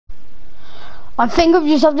I think I've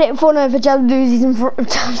just updated Fortnite for Chapter 2 Season 4.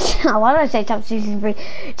 Why did I say Chapter 2 Season 3?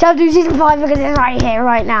 Chapter 2 Season 5 because it's right here,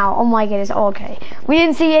 right now. Oh my goodness, okay. We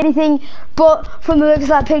didn't see anything, but from the looks of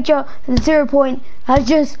that picture, the 0 point has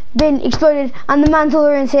just been exploded, and the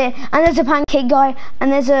Mandalorian's here, and there's a pancake guy,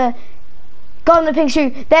 and there's a guy in the pink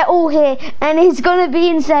shoe. They're all here, and it's gonna be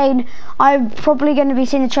insane. I'm probably gonna be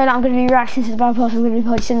seeing the trailer. I'm gonna be reacting to the Battle Pass. I'm gonna be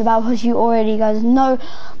purchasing the Battle Pass. You already guys know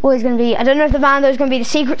what it's gonna be. I don't know if the Mando is gonna be the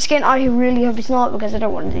secret skin. I really hope it's not, because I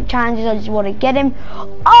don't want to do challenges. I just want to get him.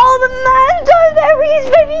 Oh, the Mando! There he is,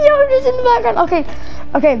 baby Yoda's in the background. Okay,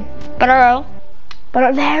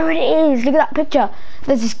 but there it is. Look at that picture.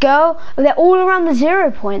 There's this girl. They're all around the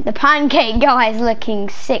 0 point. The pancake guy is looking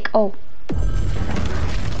sick. Oh.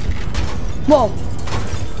 Whoa.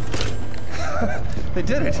 They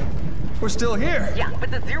did it. We're still here. Yeah, but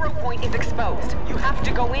the 0 point is exposed. You have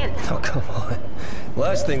to go in. Oh, come on.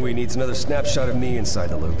 Last thing we need is another snapshot of me inside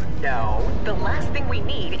the loop. No, the last thing we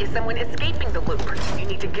need is someone escaping the loop. You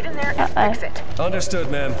need to get in there and fix it. Understood,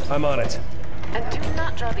 ma'am. I'm on it. And do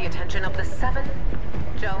not draw the attention of the 7.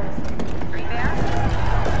 Jones, are you there?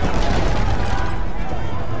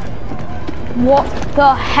 What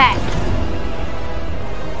the heck?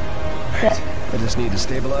 I just need to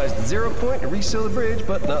stabilize the 0 point and reseal the bridge,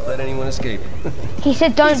 but not let anyone escape. He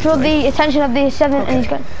said don't draw the attention of the 7, and he's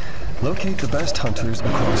going. Locate the best hunters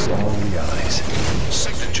across all realities.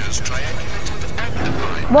 Signatures triangulated and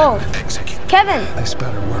defined. Whoa. Execute. Kevin! This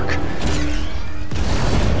better work.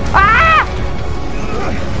 Ah!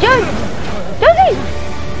 Josie!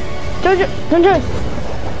 Don't.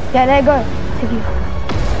 Yeah, there you go. Thank you.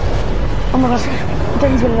 Oh my gosh. I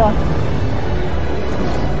think he's gonna die.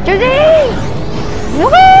 Josie!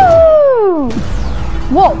 Woohoo!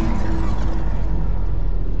 Whoa!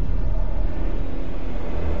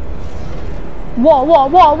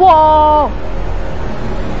 Whoa!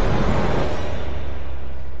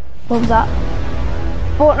 What was that?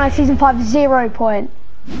 Fortnite Season 5 0 point.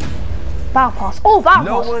 Battle Pass. Oh, Battle Pass!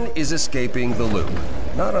 No one is escaping the loop.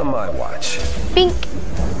 Not on my watch. Bink.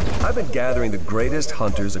 I've been gathering the greatest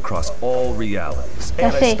hunters across all realities,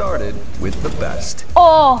 and I started with the best.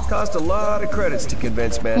 Oh! Cost a lot of credits to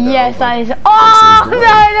convince Mando. Yes, that is. Oh,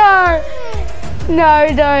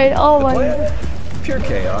 no! Don't. Oh my God. Pure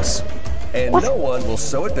chaos, and no one will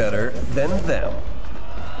sew it better than them.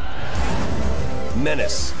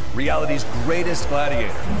 Menace, reality's greatest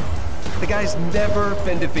gladiator. The guy's never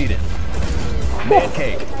been defeated.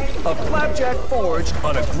 Mancake, a flapjack forged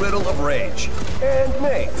on a griddle of rage. And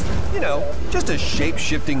May, you know, just a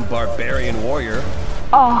shape-shifting barbarian warrior.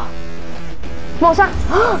 Oh. What's that?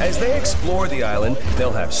 As they explore the island,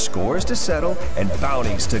 they'll have scores to settle and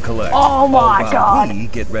bounties to collect. Oh my God. We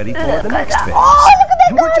get ready for the next phase. Oh, look at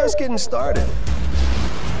that guy. We're just getting started.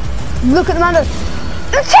 Look at the Mando.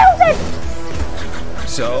 It's Chelsea!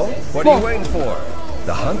 So, what are you waiting for?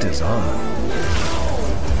 The hunt is on.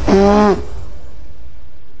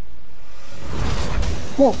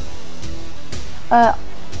 Whoa.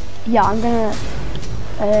 Yeah, I'm gonna,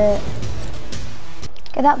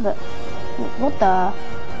 get that, but what the?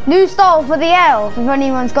 New style for the elf. If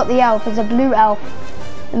anyone's got the elf, it's a blue elf.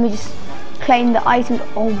 Let me just claim the items.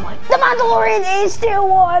 Oh my, the Mandalorian is still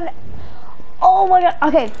one. Oh my God.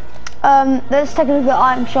 Okay, let's take a look at the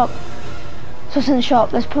item shop. So what's in the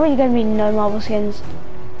shop? There's probably gonna be no Marvel skins.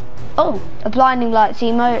 Oh, a blinding lights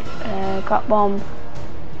emote, cut bomb,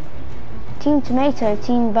 Team Tomato,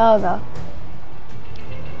 Team Burger.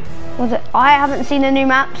 Was it? I haven't seen a new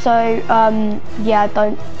map, so yeah,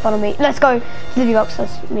 don't follow me. Let's go to the V-Box.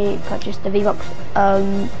 Let's me purchase the V-Box.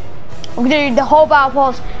 We're gonna do the whole Battle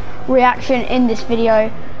Pass reaction in this video,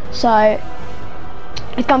 so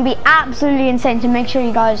it's gonna be absolutely insane. So make sure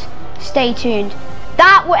you guys stay tuned.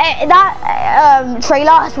 That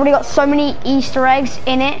trailer has already got so many Easter eggs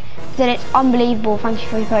in it that it's unbelievable. Thank you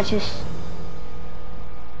for your purchase.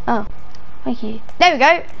 Oh, thank you. There we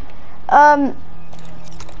go.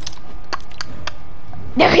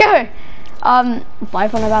 There we go. Buy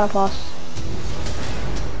from the Battle Pass.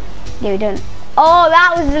 Yeah, we don't. Oh,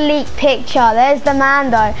 that was the leaked picture. There's the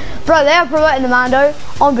Mando. Bro, they are promoting the Mando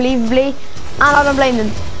unbelievably, and I don't blame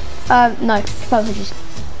them. No, purchase.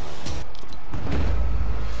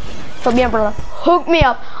 Hook me up, brother. Hook me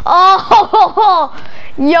up. Oh,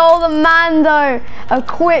 yo, the Mando.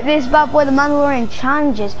 Equip this bad boy, the Mandalorian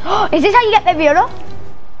challenges. Is this how you get Baby Yoda?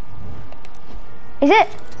 Is it?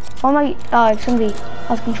 Oh my, oh, it's gonna be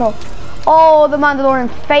out of control. Oh, the Mandalorian,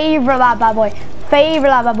 favorite that bad boy. Favorite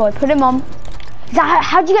that bad boy. Put him on. Is that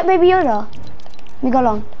how'd you get Baby Yoda? Let me go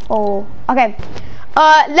along. Oh, okay.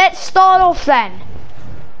 Let's start off then.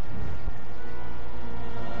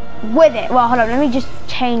 with it. Well, hold on, let me just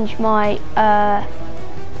change my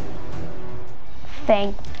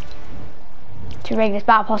thing to regular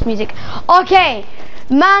Battle Pass music. Okay,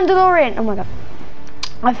 Mandalorian. Oh my god.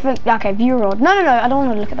 I think, okay, view rod. No, I don't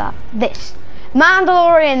want to look at that. This.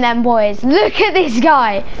 Mandalorian then, boys. Look at this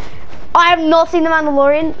guy. I have not seen the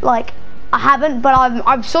Mandalorian, like, I haven't, but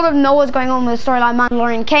I've sort of know what's going on with the storyline.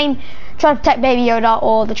 Mandalorian came, tried to protect Baby Yoda,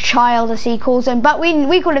 or the child as he calls him, but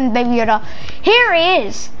we call him Baby Yoda. Here he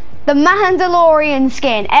is, the Mandalorian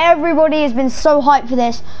skin. Everybody has been so hyped for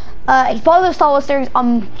this. He's part of the Star Wars series.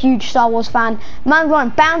 I'm a huge Star Wars fan.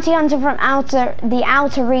 Mandalorian, bounty hunter from the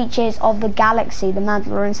outer reaches of the galaxy. The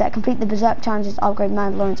Mandalorian set. Complete the Berserk challenges to upgrade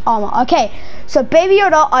Mandalorian's armor. Okay, so Baby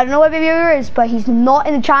Yoda, I don't know where Baby Yoda is, but he's not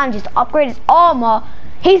in the challenges to upgrade his armor.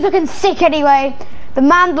 He's looking sick anyway. The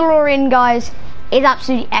Mandalorian, guys, is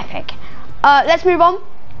absolutely epic. Let's move on.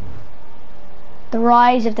 The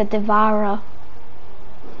rise of the Devourer.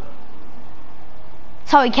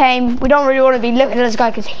 How he came. We don't really want to be looking at this guy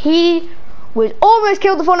because he was almost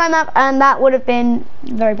killed the Fortnite map, and that would have been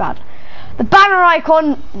very bad. The banner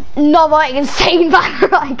icon, another like insane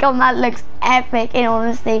banner icon that looks epic in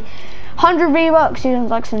honesty. 100 V-Bucks, you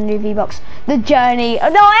like some new V-Bucks. The journey. Oh,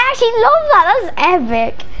 no, I actually love that. That's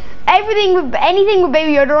epic. Anything with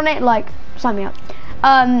Baby Yoda on it, like, sign me up.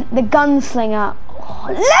 The gunslinger. Oh,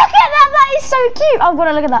 look at that. That is so cute. I'm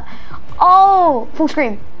gonna look at that. Oh, full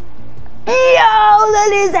screen. Yo,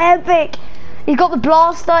 that is epic. You got the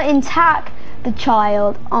blaster intact. The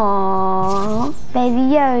child. Aww,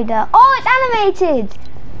 Baby Yoda. Oh, it's animated.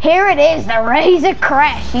 Here it is, the Razor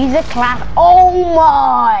Crest. She's a class. Oh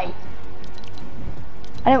my.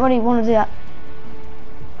 I don't really want to do that.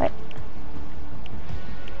 Wait.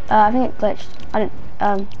 I think it glitched. I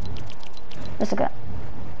didn't. Let's look at that.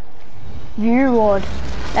 View rod.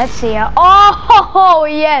 Let's see her. Oh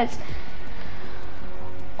yes.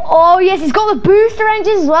 Oh yes, it's got the booster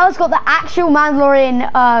engines as well. It's got the actual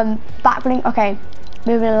Mandalorian backbling. Okay,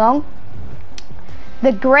 moving along.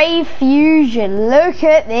 The Grey Fusion. Look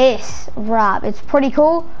at this wrap. It's pretty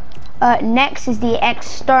cool. Next is the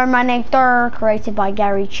Exterminator, created by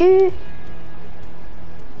Gary Chu.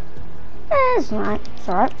 It's alright. It's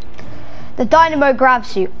alright. The Dynamo Grab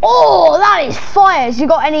Suit. Oh, that is fire. So you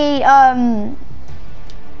got any?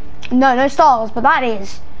 No stars, but that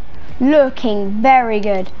is looking very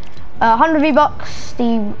good. 100 V-Bucks,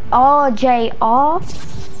 the RJR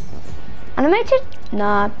animated?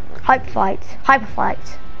 Nah, Hyper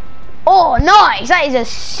Fight. Oh, nice! That is a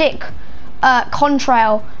sick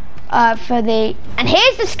contrail for the. And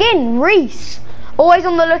here's the skin, Reese. Always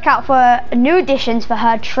on the lookout for new additions for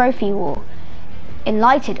her trophy wall.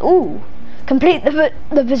 Enlightened. Ooh, complete the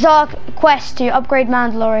Berserk quest to upgrade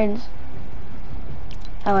Mandalorians.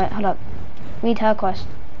 Oh wait, hold up. Read her quest.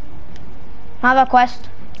 Have a quest.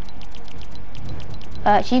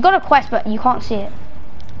 She's got a quest, but you can't see it.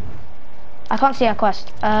 I can't see her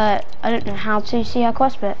quest. I don't know how to see her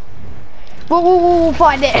quest, but we'll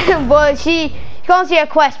find it. But you can't see her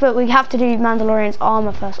quest, but we have to do Mandalorian's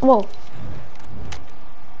armor first. Whoa.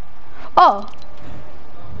 Oh.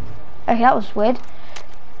 Okay, that was weird.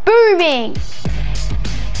 Booming.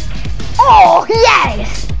 Oh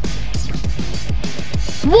yes.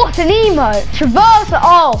 What an emote! Traverse.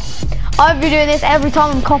 Oh. I've been doing this every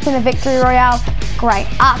time I'm copying a victory royale. Great,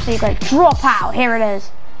 absolutely great. Drop out, here it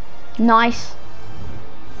is. Nice.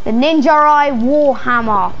 The Ninja Eye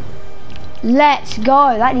Warhammer. Let's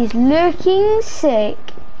go. That is looking sick.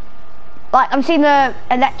 Like, I'm seeing the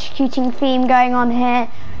electrocuting theme going on here.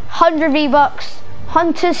 100 V-Bucks.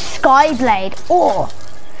 Hunter's Skyblade. Oh,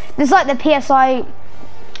 this is like the PSI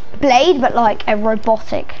blade, but like a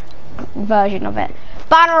robotic version of it.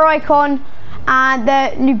 Banner icon. And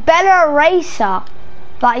the Nubella Racer,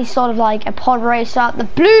 that is sort of like a pod racer. The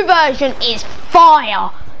blue version is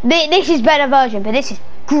fire. This is better version, but this is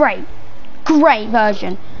great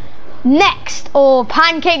version. Next,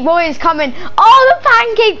 Pancake Boy is coming. Oh, the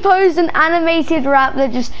Pancake pose, an animated wrap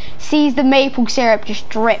that just sees the maple syrup just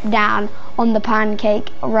drip down on the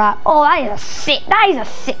pancake wrap. Oh, that is a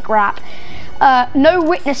sick wrap. No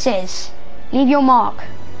witnesses. Leave your mark.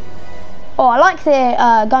 Oh, I like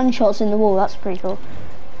the gunshots in the wall. That's pretty cool.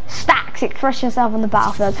 Stacks, express yourself on the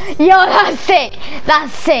battlefield. Yo, that's sick.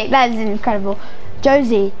 That's sick. That is incredible.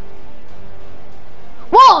 Josie.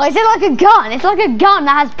 Whoa, is it like a gun? It's like a gun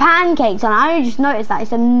that has pancakes on it. I only just noticed that.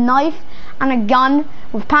 It's a knife and a gun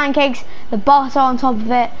with pancakes, the butter on top of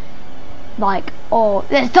it. Like, oh,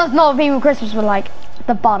 this does not mean with Christmas, but like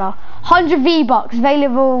the butter. 100 V-Bucks,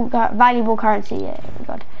 valuable currency. Yeah, oh my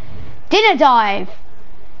god. Dinner dive.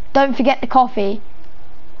 Don't forget the coffee.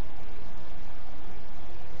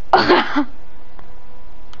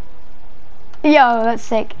 Yo, that's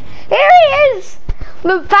sick. Here he is!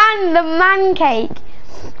 The man cake.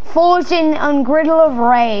 Forged on griddle of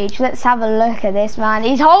rage. Let's have a look at this, man.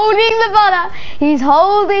 He's holding the butter. He's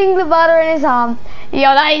holding the butter in his arm. Yo,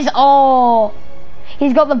 that is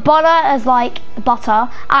he's got the butter as like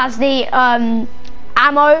as the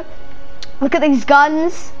ammo. Look at these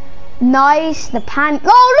guns. Nice. The pan.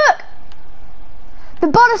 Oh, look! The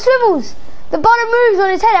butter swivels. The butter moves on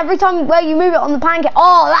his head every time where you move it on the pancake.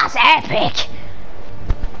 Oh, that's epic.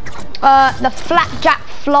 The flapjack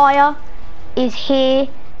flyer is here.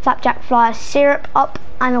 Flapjack flyer, syrup up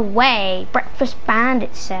and away. Breakfast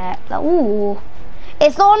bandit set. Like, ooh,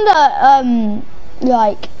 it's not on the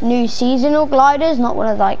like new seasonal gliders, not one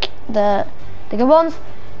of like the good ones.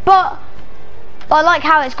 But I like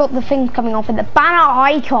how it's got the thing coming off in the banner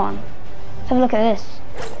icon. Let's have a look at this.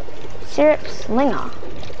 Syrup slinger.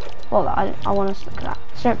 Well, I want to look at that.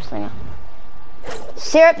 Syrup slinger.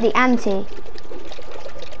 Syrup the anti.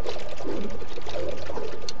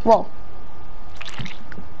 Whoa.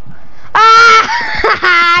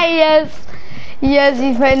 Ah! Yes. Yes,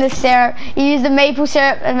 he's putting the syrup. He used the maple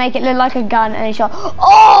syrup and make it look like a gun and he shot.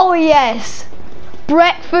 Oh, yes.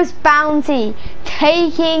 Breakfast bounty.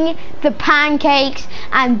 Taking the pancakes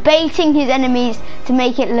and baiting his enemies to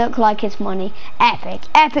make it look like it's money. Epic.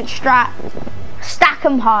 Epic strat. Stack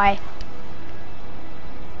 'em high.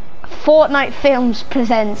 Fortnite Films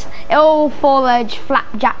presents Ill Foliage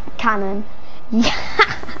Flapjack Cannon. Yeah.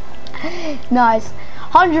 Nice.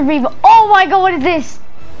 100 people. Oh my god, what is this?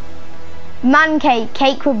 Man cake.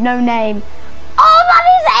 Cake with no name. Oh, that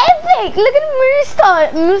is epic. Look at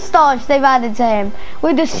the moustache they've added to him.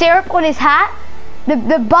 With the syrup on his hat.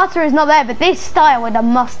 The butter is not there, but this style with the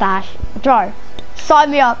mustache. Bro, sign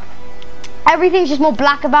me up. Everything's just more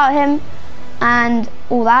black about him. And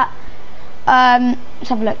all that. Let's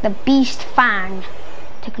have a look. The Beast Fang.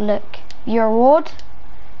 Take a look. Your reward.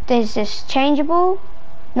 There's this changeable.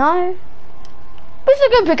 No. But it's a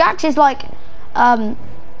good pickaxe. It's like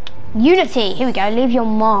unity. Here we go. Leave your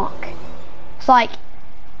mark. It's like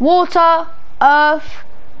water, earth,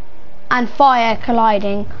 and fire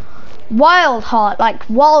colliding. Wild heart, like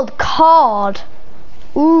wild card.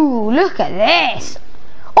 Ooh, look at this.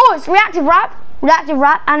 Oh, it's reactive wrap. Reactive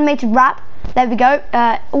wrap. Animated wrap. There we go.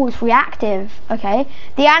 Oh, it's reactive. Okay.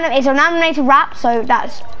 It's an animated wrap, so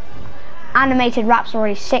that's animated wrap's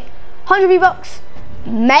already sick. 100 V-Bucks.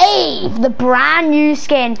 Maeve, the brand new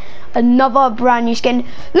skin. Another brand new skin.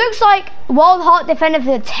 Looks like Wild Heart Defender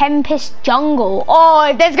for the Tempest Jungle. Oh,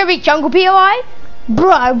 if there's gonna be jungle POI,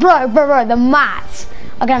 bro, the mats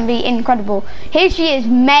are gonna be incredible. Here she is,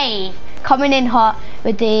 Maeve, coming in hot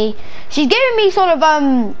with the. She's giving me sort of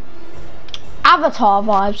Avatar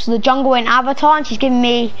vibes, the jungle in Avatar, and she's giving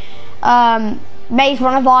me Maze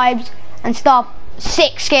Runner vibes and stuff.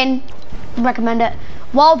 Sick skin, recommend it.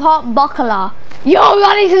 Wild Heart Buckler. Yo,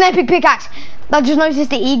 that is an epic pickaxe. I just noticed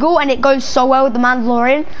the eagle and it goes so well with the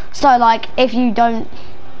Mandalorian. So like, if you don't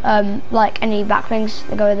like any backlinks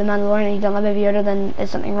that go with the Mandalorian and you don't like Baby Yoda, then there's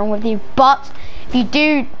something wrong with you. But if you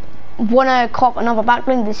do want to cop another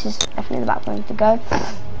backlink, this is definitely the backlink to go.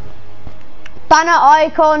 Banner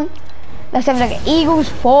icon. Let's have a look at Eagles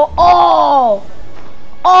 4. Oh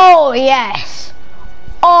yes.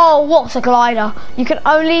 Oh, what's a glider? You can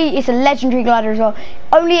only, it's a legendary glider as well.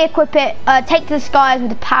 Only equip it, take to the skies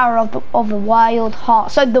with the power of the Wild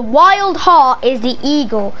Heart. So the Wild Heart is the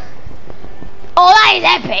eagle. Oh, that is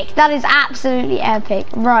epic. That is absolutely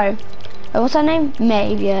epic. Bro. What's her name?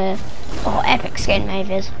 Maeve, yeah. Oh, epic skin,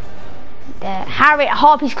 Maeve is. Harriet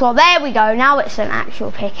Harpy's Claw. There we go. Now it's an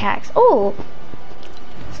actual pickaxe. Oh,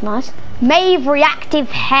 that's nice. Maeve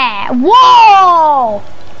reactive hair. Whoa!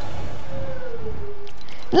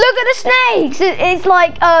 Look at the snakes. It's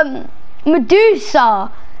like Medusa.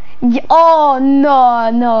 Oh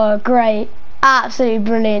no, great, absolutely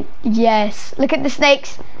brilliant. Yes, look at the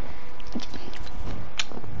snakes.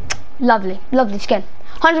 Lovely skin.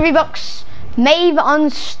 100 V-Bucks. Maeve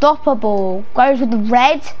Unstoppable goes with the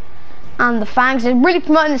red and the fangs. They're really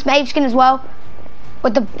promoting this Maeve skin as well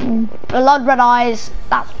with the blood red eyes.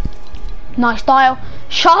 That's nice style.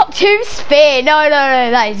 Shark tooth spear. No,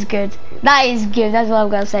 that is good. That is good. That's what I'm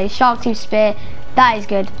gonna say. Shark tooth spear. That is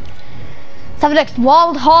good. Let's have a look.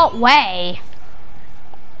 Wild Heart Way.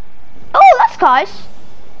 Oh, that's nice.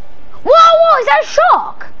 Whoa, is that a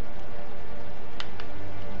shark?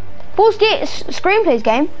 Full screenplays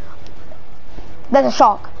game. There's a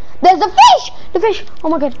shark. There's a fish. The fish. Oh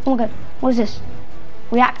my god. What is this?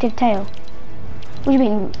 Reactive tail. What do you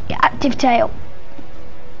mean reactive tail?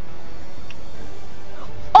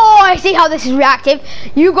 Oh, I see how this is reactive.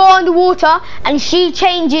 You go underwater and she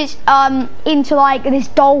changes into like this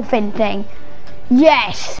dolphin thing.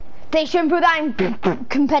 Yes! They shouldn't put that in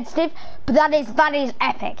competitive, but that is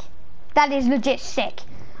epic. That is legit sick.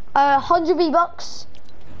 100 V-Bucks.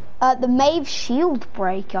 The Maeve Shield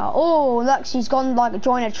Breaker. Oh, look, she's gone like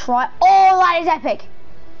join a try. Oh, that is epic.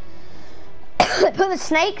 Put the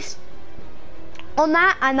snakes on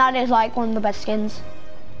that, and that is like one of the best skins.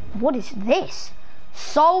 What is this?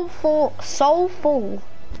 Soulful.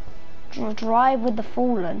 Drive with the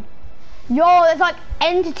Fallen. Yo, there's like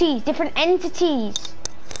entities, different entities.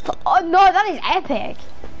 Oh no, that is epic.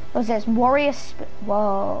 What's this? Warrior.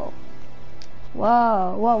 Whoa.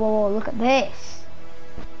 Whoa, look at this.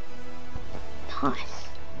 Nice.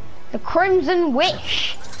 The Crimson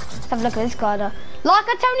Wish. Let's have a look at this glider. Like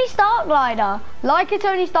a Tony Stark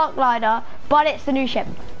glider. But it's the new ship.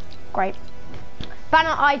 Great.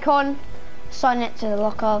 Banner icon. Sign it to the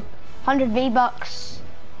locker. 100 V-Bucks.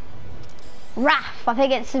 Raph. I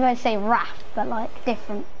think it's supposed to say Raph, but like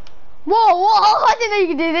different. Whoa, I didn't know you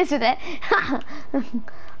could do this with it.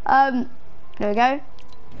 There we go.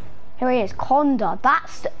 Here he is, Conda.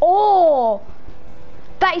 That's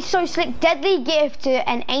that is so slick. Deadly gift to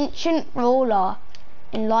an ancient ruler,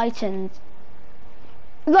 enlightened.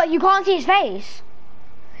 Look, you can't see his face.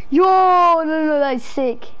 Yo, no, that's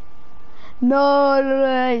sick. No,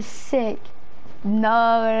 that is sick.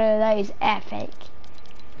 No, that is epic.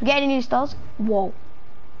 Get any new stars? Whoa.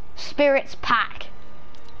 Spirits pack.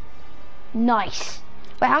 Nice.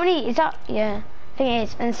 Wait, how many is that? Yeah, I think it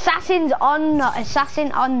is. And Assassin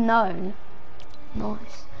Unknown.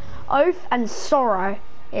 Nice. Oath and Sorrow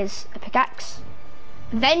is a pickaxe.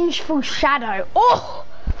 Vengeful Shadow. Oh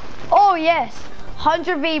yes.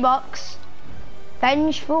 100 V-Bucks.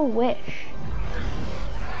 Vengeful Wish.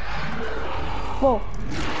 Whoa.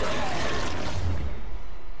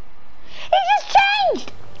 He just changed.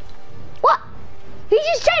 What? He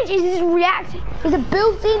just changed. He's just reacting. It's a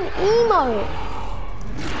built-in emote.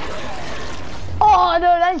 Oh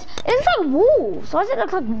no, it looks like wolves. Why does it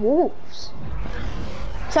look like wolves?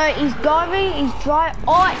 So he's diving, he's dry.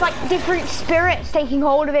 Oh, it's like different spirits taking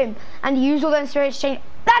hold of him, and use all those spirits change.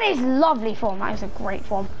 That is lovely form. That is a great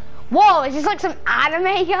form. Whoa, is this like some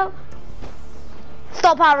anime girl?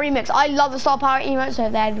 Star Power remix. I love the Star Power emote, so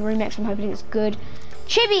if they had a remix, I'm hoping it's good.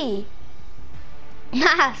 Chibi.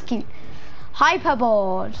 That's cute.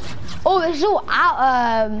 Hyperboard. Oh, this is all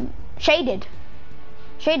out, shaded.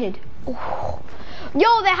 Ooh.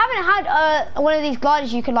 Yo, they haven't had one of these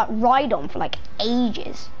gliders you could like ride on for like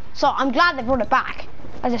ages. So I'm glad they brought it back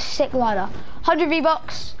as a sick glider. 100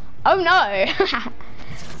 V-Bucks. Oh no.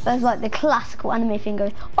 That's like the classical anime thing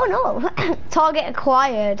going, oh no. Target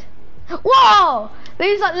acquired. Whoa!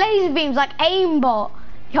 These like laser beams like aimbot.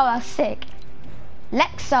 Yo, that's sick.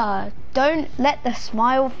 Lexa, don't let the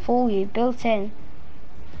smile fool you. Built in.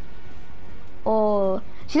 Or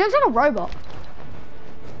she looks like a robot.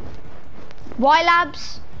 Y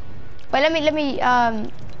Labs. Wait, let me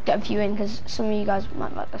get a few in because some of you guys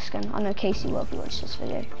might like the skin. I know Casey will if you watch this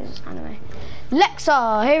video because it's anime.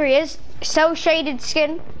 Lexa, here he is. Cell shaded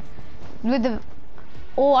skin with the.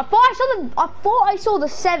 Oh, I thought I saw the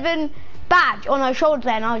 7 badge on her shoulder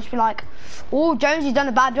there, and I was just be like, oh, Jonesy's done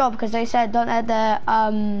a bad job because they said don't have the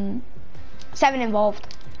 7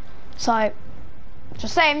 involved. So,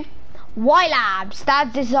 just saying. Y Labs,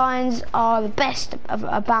 Dad's designs are the best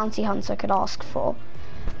a bounty hunter could ask for.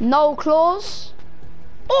 No claws.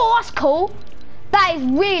 Oh, that's cool. That is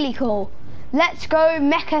really cool. Let's go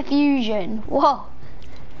Mecha Fusion. Whoa.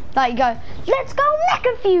 There you go. Let's go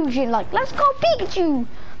Mecha Fusion. Like, let's go Pikachu.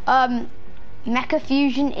 Mecha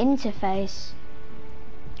Fusion interface.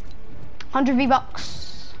 100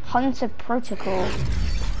 V-Bucks. Hunter Protocol.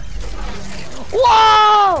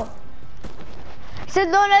 Whoa! Said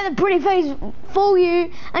don't let the pretty face fool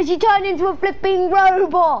you, and she turned into a flipping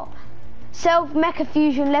robot. Self Mecha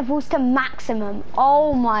Fusion levels to maximum.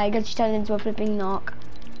 Oh my god, she turned into a flipping narc.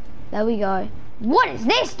 There we go. What is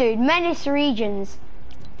this, dude? Menace regions.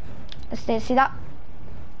 Let's see that.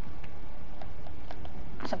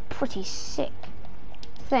 That's a pretty sick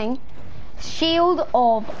thing. Shield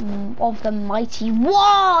of the mighty.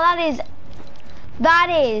 Whoa, that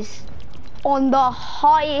is on the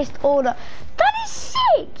highest order. That is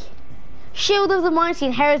sick! Shield of the mighty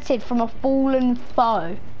inherited from a fallen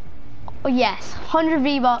foe. Oh yes, 100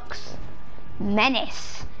 V-Bucks.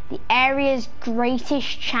 Menace, the area's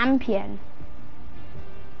greatest champion.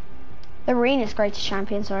 The arena's greatest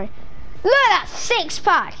champion, sorry. Look at that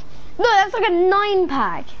 6-pack! Look, that's like a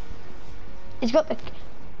 9-pack. He's got the...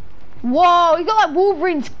 Whoa, he's got like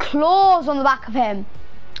Wolverine's claws on the back of him.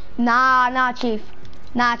 Nah, Chief.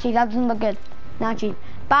 Nah, Chief, that doesn't look good. Nah, Chief.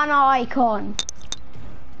 Banner icon.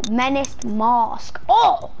 Menaced mask.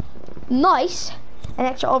 Oh! Nice. An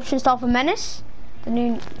extra option style for Menace.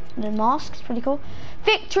 The mask is pretty cool.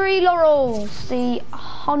 Victory Laurels. The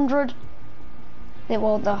 100.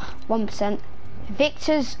 Well, the 1%.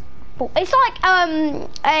 Victor's. It's like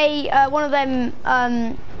one of them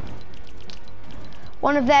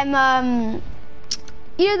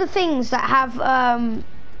you know the things that have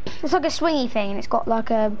it's like a swingy thing and it's got like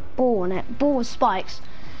a ball on it, ball with spikes.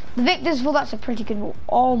 The Victor's, well, that's a pretty good ball.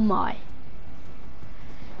 Oh my.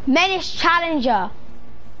 Menace Challenger.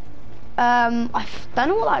 I don't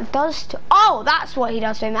know what that does to. Oh, that's what he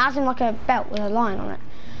does to him. It has him like a belt with a lion on it.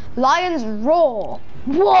 Lion's Roar.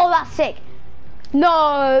 Whoa, that's sick.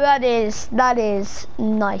 No, that is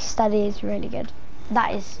nice. That is really good.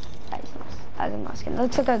 That is nice. That is a nice skin.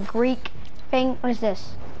 Looks like a Greek thing. What is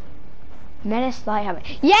this? Menace Light Helmet.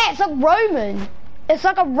 Yeah, it's like Roman. It's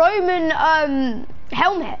like a Roman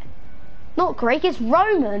helmet. Not Greek, it's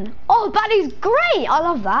Roman. Oh, that is great. I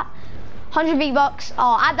love that. 100 V-Bucks.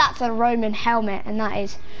 I'll add that to the Roman helmet, and that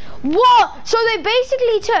is. What? So they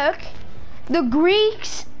basically took the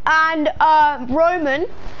Greeks and Roman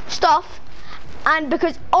stuff, and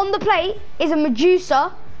because on the plate is a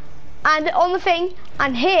Medusa, and on the thing,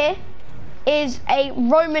 and here is a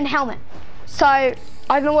Roman helmet. So I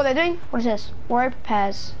don't know what they're doing. What is this? Warrior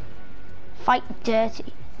prepares. Fight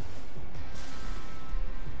dirty.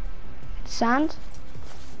 Sand.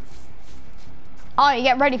 Oh, you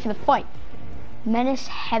get ready for the fight. Menace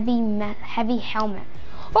heavy helmet.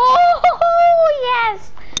 Oh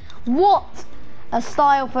yes! What a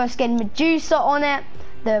style for a skin. Medusa on it.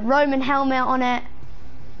 The Roman helmet on it.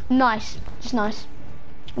 Nice, just nice.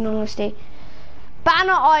 In all honesty.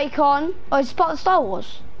 Banner icon. Oh, it's part of Star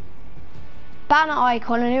Wars. Banner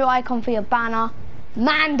icon. A new icon for your banner.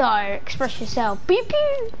 Mando. Express yourself. Pew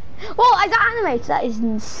pew. Oh, is that animated? That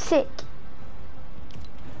is sick.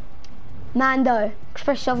 Mando.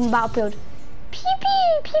 Express yourself on the battlefield. Pew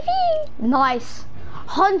pew pew pew. Nice.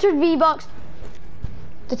 100 V-Bucks.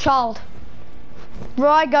 The child. Where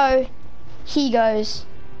I go, he goes.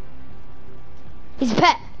 He's a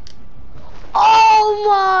pet. Oh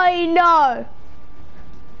my, no.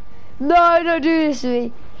 No, don't do this to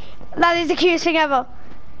me. That is the cutest thing ever.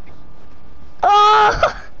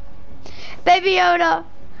 Oh! Baby Yoda.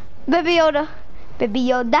 Baby Yoda. Baby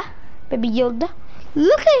Yoda. Baby Yoda.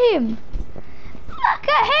 Look at him. Look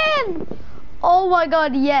at him. Oh my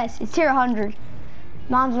god, yes. It's tier 100.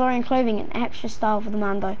 Mandalorian clothing, an extra style for the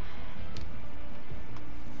Mando.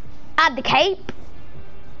 Add the cape.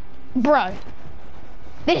 Bro.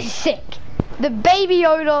 This is sick. The Baby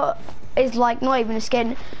Yoda is like not even a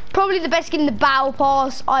skin. Probably the best skin in the Battle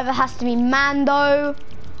Pass either has to be Mando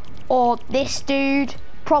or this dude.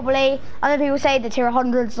 Probably. Other people say the tier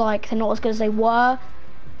 100s like they're not as good as they were.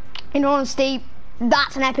 In all honesty,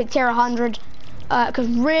 that's an epic tier 100. Because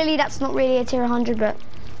really, that's not really a tier 100, but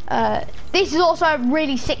this is also a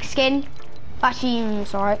really sick skin. Actually,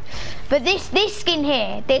 it's alright. But this skin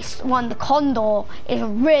here, this one, the Condor, is a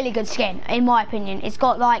really good skin, in my opinion. It's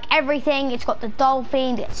got like everything. It's got the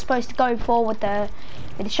dolphin that it's supposed to go for with the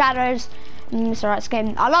shadows. It's alright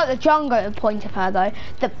skin. I like the Jungo point of her though.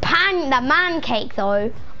 The man cake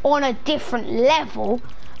though, on a different level.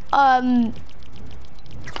 Yeah,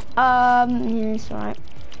 it's alright.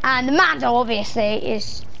 And the Mando obviously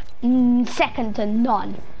is second to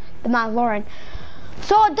none. The Mandalorian.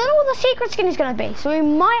 So I don't know what the secret skin is going to be. So we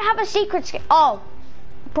might have a secret skin. Oh,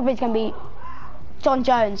 probably it's going to be John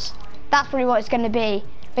Jones. That's probably what it's going to be.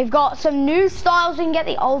 We've got some new styles. We can get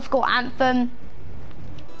the old school anthem.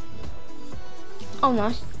 Oh,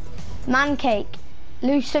 nice. Man cake.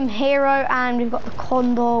 Lucem Hero. And we've got the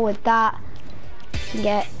Condor with that. We can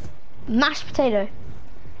get mashed potato.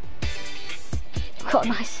 Got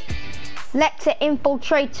nice. Lexa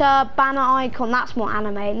Infiltrator, banner icon, that's more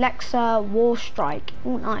anime. Lexa War Strike,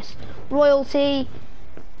 oh nice. Royalty,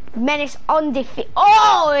 Menace Undefeated.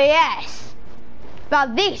 Oh yes! Now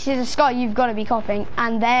this is a sky you've got to be copying.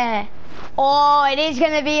 And there, oh, it is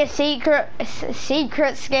going to be a secret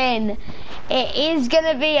skin. It is going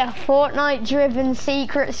to be a Fortnite driven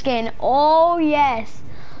secret skin. Oh yes.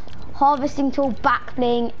 Harvesting tool, back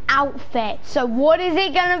bling, outfit. So what is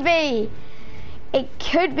it going to be? It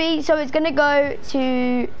could be, so it's gonna go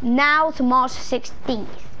to now to March 16th.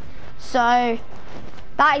 So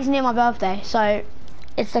that is near my birthday. So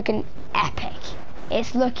it's looking epic.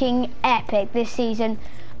 It's looking epic this season.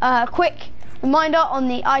 Quick reminder on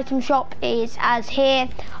the item shop is as here.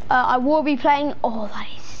 I will be playing, oh that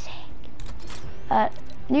is sick.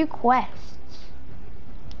 New quests.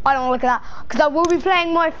 I don't want to look at that because I will be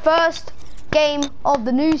playing my first game of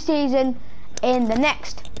the new season in the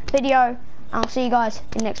next video. I'll see you guys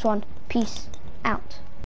in the next one. Peace out.